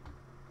here.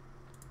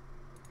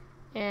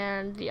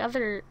 And the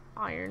other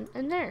iron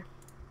in there.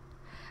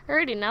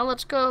 Alrighty, now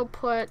let's go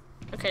put...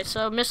 Okay,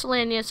 so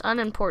miscellaneous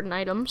unimportant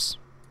items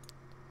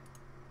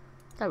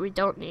that we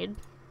don't need.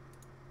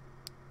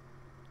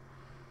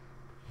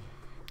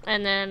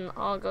 And then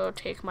I'll go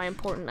take my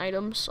important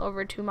items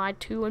over to my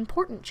 2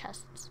 important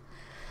chests.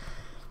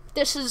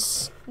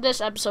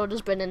 This episode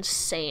has been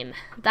insane.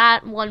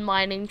 That one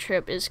mining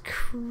trip is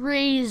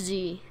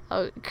crazy.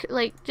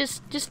 Like,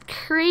 just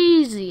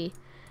crazy.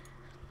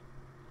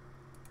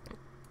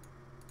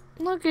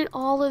 Look at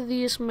all of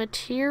these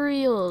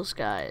materials,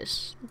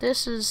 guys.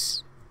 This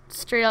is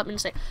straight up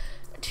insane.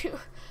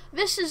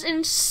 This is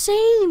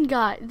insane,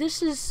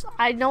 guys.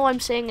 I know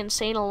I'm saying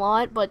insane a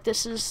lot, but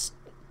this is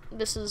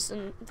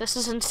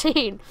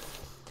insane.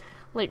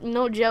 Like,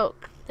 no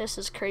joke. This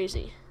is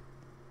crazy.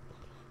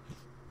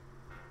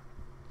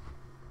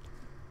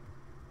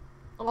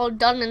 All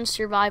done in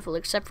survival,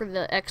 except for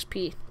the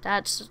XP.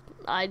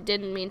 I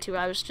didn't mean to.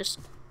 I was just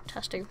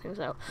testing things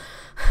out.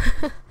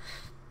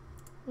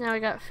 Now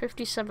we got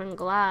 57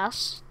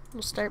 glass.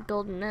 We'll start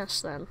building this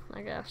then,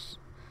 I guess.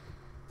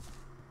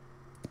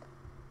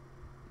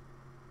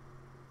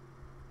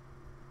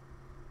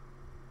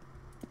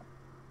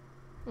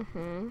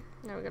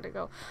 Now we gotta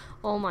go.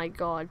 Oh my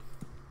god.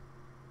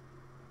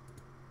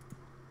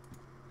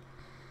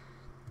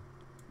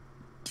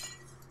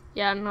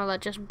 Yeah, no,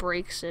 that just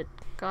breaks it.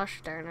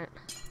 Gosh darn it.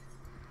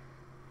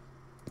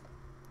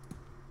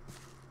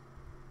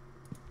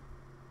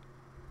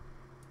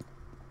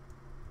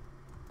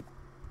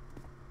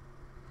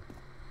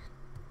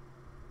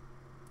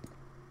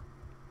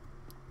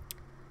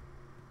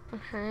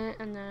 Okay,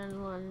 and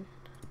then 1,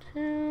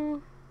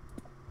 2.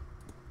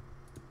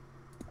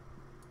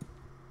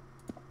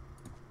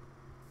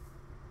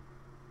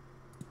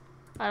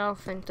 I don't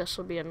think this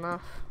will be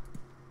enough.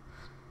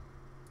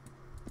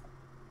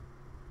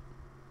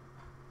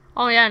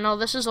 Oh yeah, no,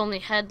 this is only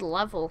head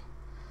level.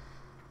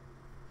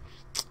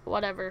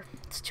 Whatever.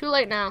 It's too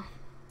late now.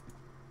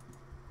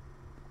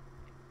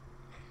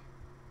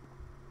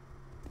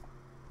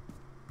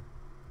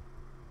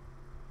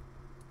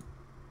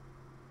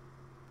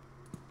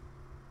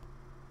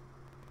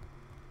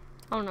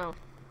 Oh no.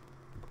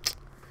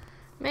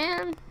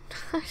 Man,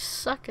 I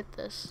suck at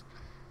this.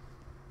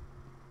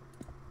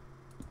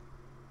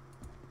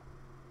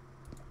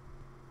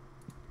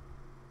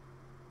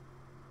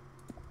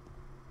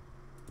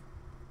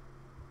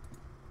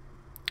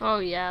 Oh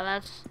yeah,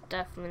 that's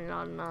definitely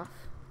not enough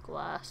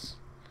glass.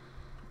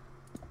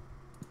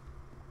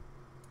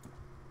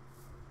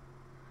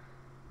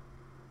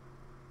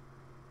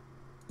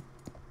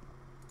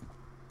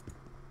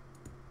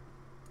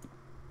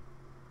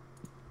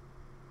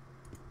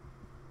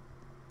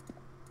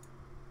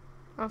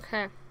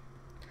 Okay.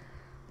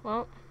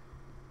 Well,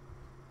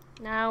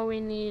 now we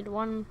need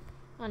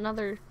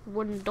another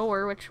wooden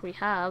door, which we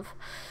have,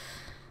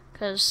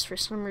 because for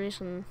some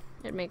reason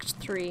it makes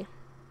 3.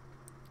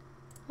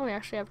 Oh, we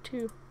actually have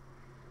 2.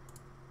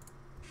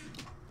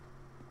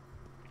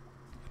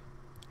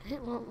 Okay,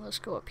 well, let's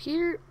go up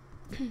here.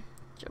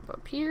 Jump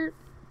up here.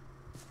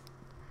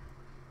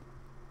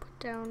 Put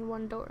down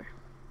 1 door.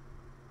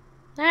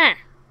 There!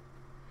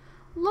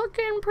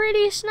 Looking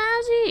pretty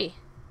snazzy!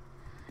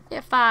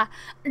 If I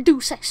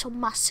do say so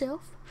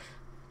myself.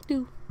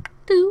 Do,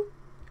 do,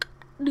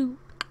 do,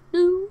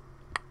 do, do,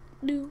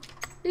 do,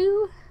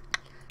 do,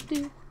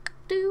 do,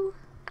 do,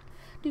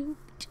 do,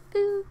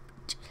 do,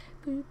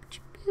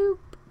 do.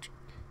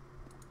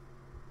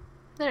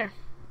 There.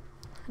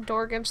 A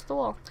door against the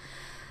wall.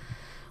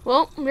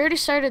 Well, we already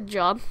started the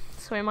job,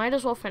 so we might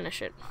as well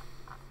finish it.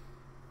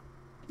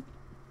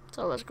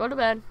 So let's go to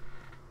bed.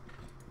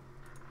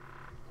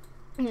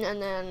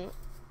 And then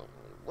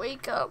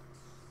wake up.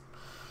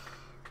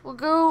 We'll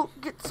go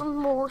get some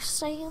more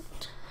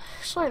sand.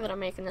 Sorry that I'm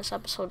making this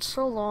episode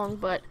so long,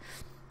 but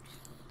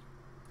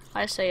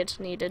I say it's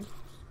needed.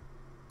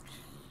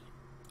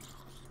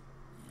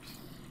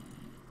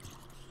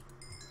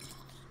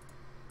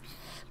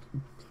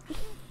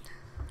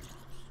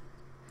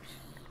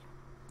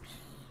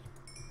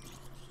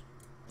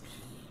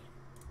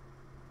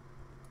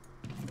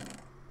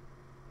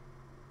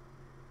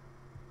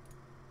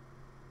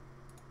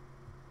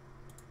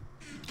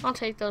 I'll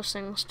take those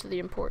things to the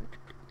important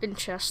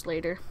chest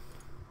later.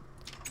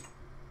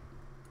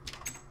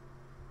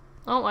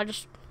 Oh, I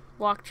just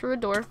walked through a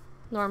door.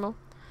 Normal.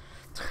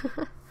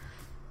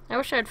 I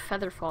wish I had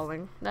feather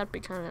falling. That'd be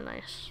kind of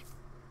nice.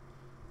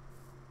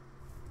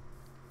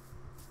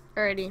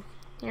 Alrighty.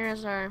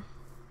 Here's our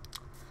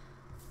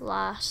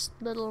last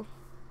little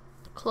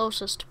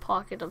closest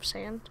pocket of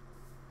sand.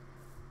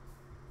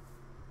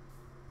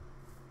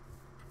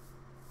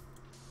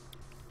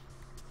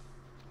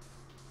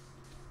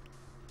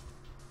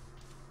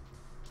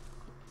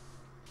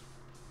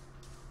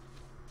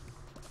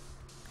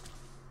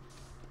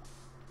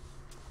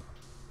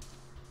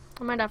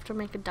 I might have to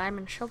make a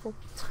diamond shovel.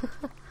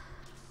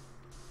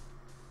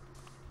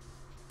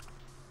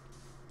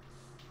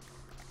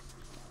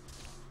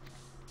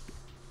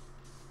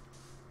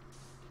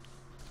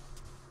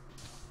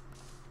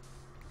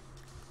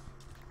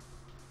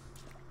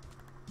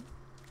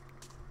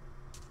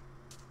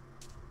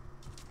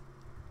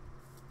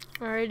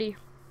 Alrighty.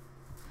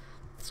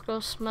 Let's go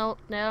smelt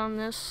down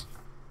this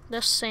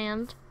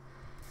sand.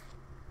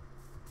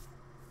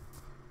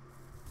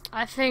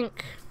 I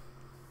think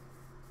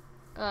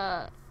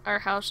our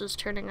house is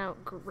turning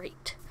out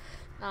great.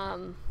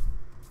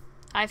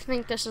 I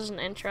think this is an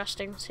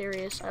interesting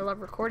series. I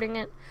love recording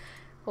it.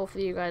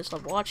 Hopefully you guys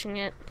love watching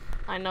it.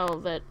 I know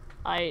that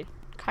I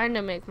kind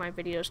of make my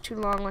videos too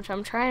long, which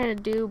I'm trying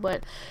to do,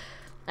 but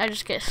I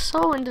just get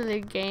so into the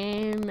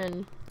game,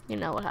 and you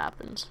know what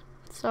happens.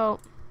 So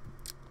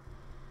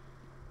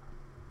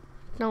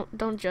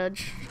don't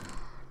judge.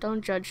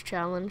 Don't judge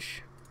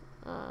challenge.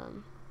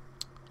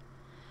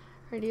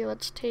 Ready,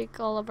 let's take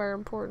all of our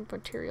important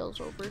materials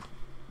over.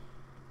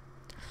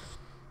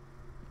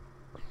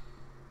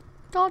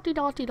 Dotty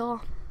dotty da.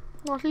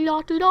 Dotty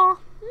dotty da.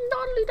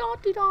 Dotty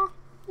dotty da.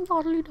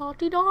 Dotty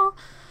dotty da.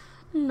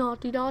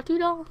 Dotty dotty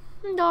da.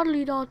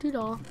 Dotty dotty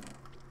da.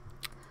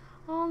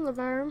 All the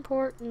very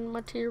important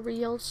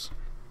materials.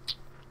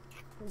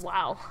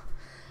 Wow.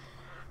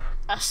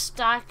 A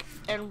stack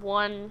and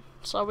one.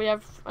 So we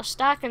have a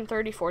stack and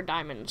 34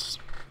 diamonds.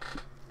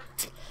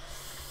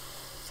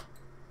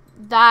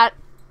 That,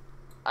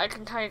 I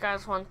can tell you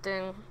guys one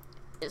thing,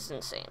 is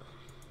insane.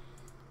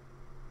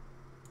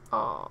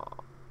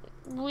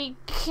 We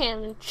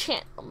can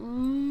enchant a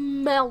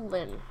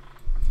melon.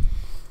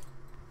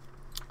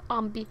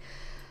 On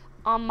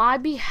my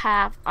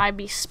behalf, I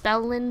be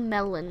spelling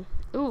melon.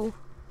 Ooh,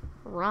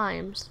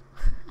 rhymes.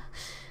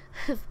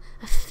 A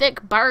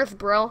thick birth,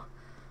 bro.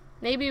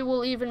 Maybe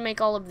we'll even make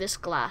all of this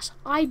glass.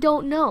 I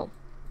don't know.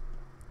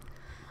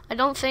 I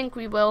don't think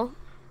we will.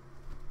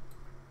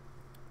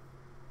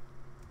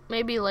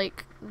 Maybe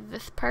like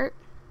this part?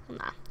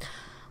 Nah.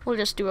 We'll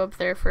just do up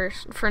there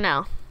first for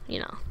now, you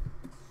know.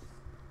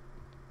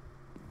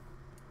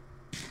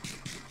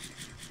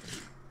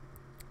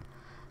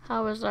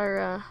 How is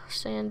our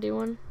sand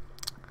doing?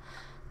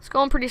 It's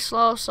going pretty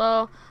slow,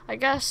 so I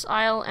guess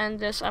I'll end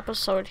this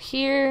episode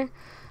here,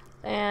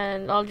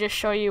 and I'll just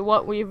show you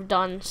what we've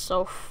done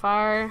so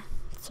far.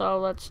 So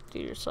let's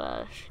do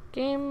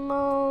 /game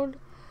mode,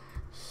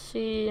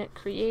 see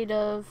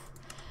creative,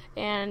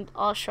 and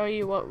I'll show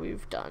you what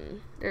we've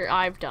done, or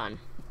I've done.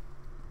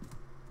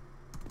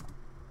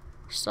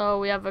 So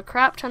we have a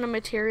crap ton of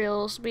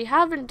materials. We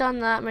haven't done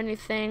that many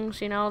things,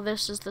 you know,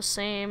 this is the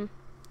same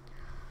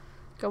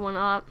going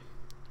up.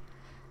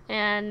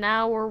 And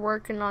now we're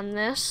working on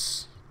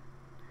this.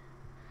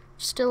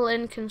 Still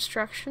in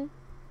construction.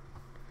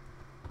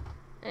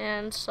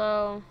 And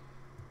so,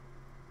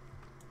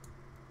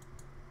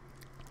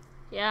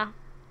 yeah.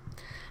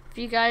 If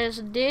you guys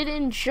did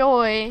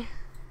enjoy,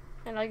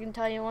 and I can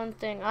tell you one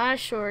thing, I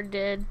sure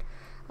did.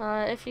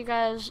 If you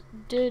guys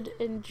did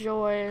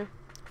enjoy,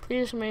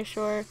 please make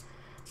sure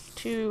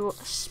to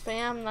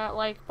spam that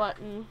like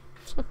button.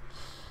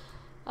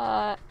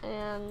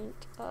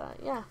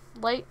 Yeah,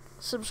 like,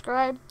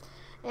 subscribe,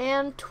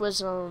 and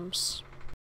twisms.